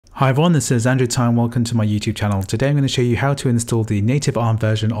Hi everyone, this is Andrew Ty and welcome to my YouTube channel. Today I'm going to show you how to install the native ARM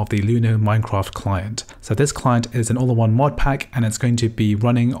version of the Lunar Minecraft client. So this client is an all-in-one mod pack and it's going to be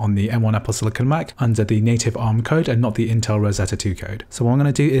running on the M1 Apple Silicon Mac under the native ARM code and not the Intel Rosetta 2 code. So what I'm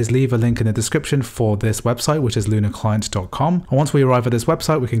going to do is leave a link in the description for this website, which is lunarclient.com. And once we arrive at this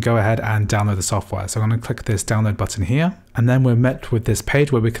website, we can go ahead and download the software. So I'm going to click this download button here. And then we're met with this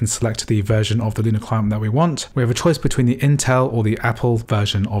page where we can select the version of the Lunar client that we want. We have a choice between the Intel or the Apple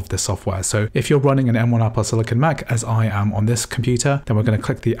version of the software. So if you're running an M1 Apple Silicon Mac, as I am on this computer, then we're going to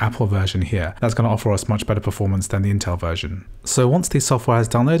click the Apple version here. That's going to offer us much better performance than the Intel version. So once the software is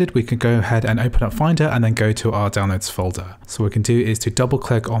downloaded, we can go ahead and open up Finder and then go to our downloads folder. So what we can do is to double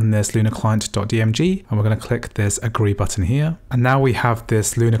click on this lunarclient.dmg and we're going to click this agree button here. And now we have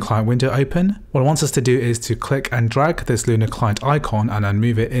this Lunar client window open. What it wants us to do is to click and drag this Lunar client icon and then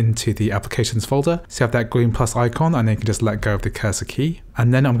move it into the applications folder. So you have that green plus icon and then you can just let go of the cursor key.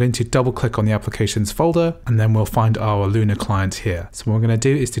 And then I'm going to double click on the applications folder and then we'll find our Lunar client here. So what we're going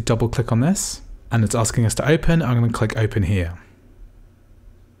to do is to double click on this and it's asking us to open. I'm going to click open here.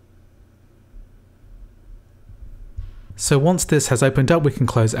 So once this has opened up, we can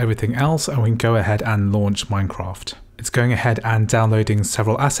close everything else and we can go ahead and launch Minecraft. It's going ahead and downloading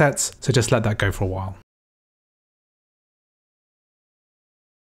several assets, so just let that go for a while.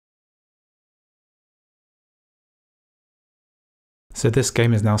 So this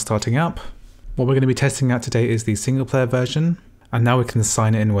game is now starting up. What we're going to be testing out today is the single player version. And now we can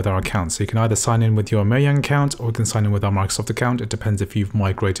sign in with our account. So you can either sign in with your Mojang account or you can sign in with our Microsoft account. It depends if you've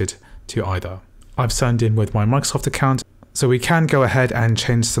migrated to either. I've signed in with my Microsoft account. So we can go ahead and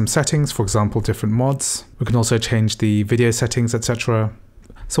change some settings, for example, different mods. We can also change the video settings, etc.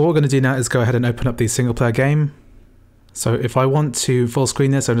 So what we're going to do now is go ahead and open up the single player game. So if I want to full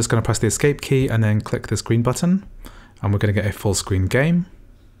screen this, I'm just going to press the escape key and then click this green button. And we're going to get a full screen game.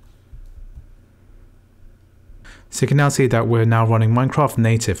 So you can now see that we're now running Minecraft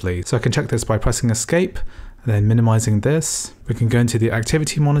natively. So I can check this by pressing escape and then minimizing this. We can go into the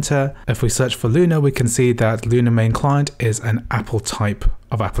activity monitor. If we search for Lunar, we can see that Lunar main client is an Apple type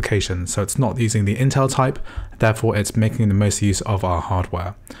of application. So it's not using the Intel type, therefore it's making the most use of our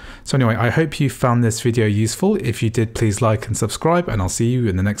hardware. So anyway, I hope you found this video useful. If you did, please like and subscribe and I'll see you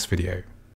in the next video.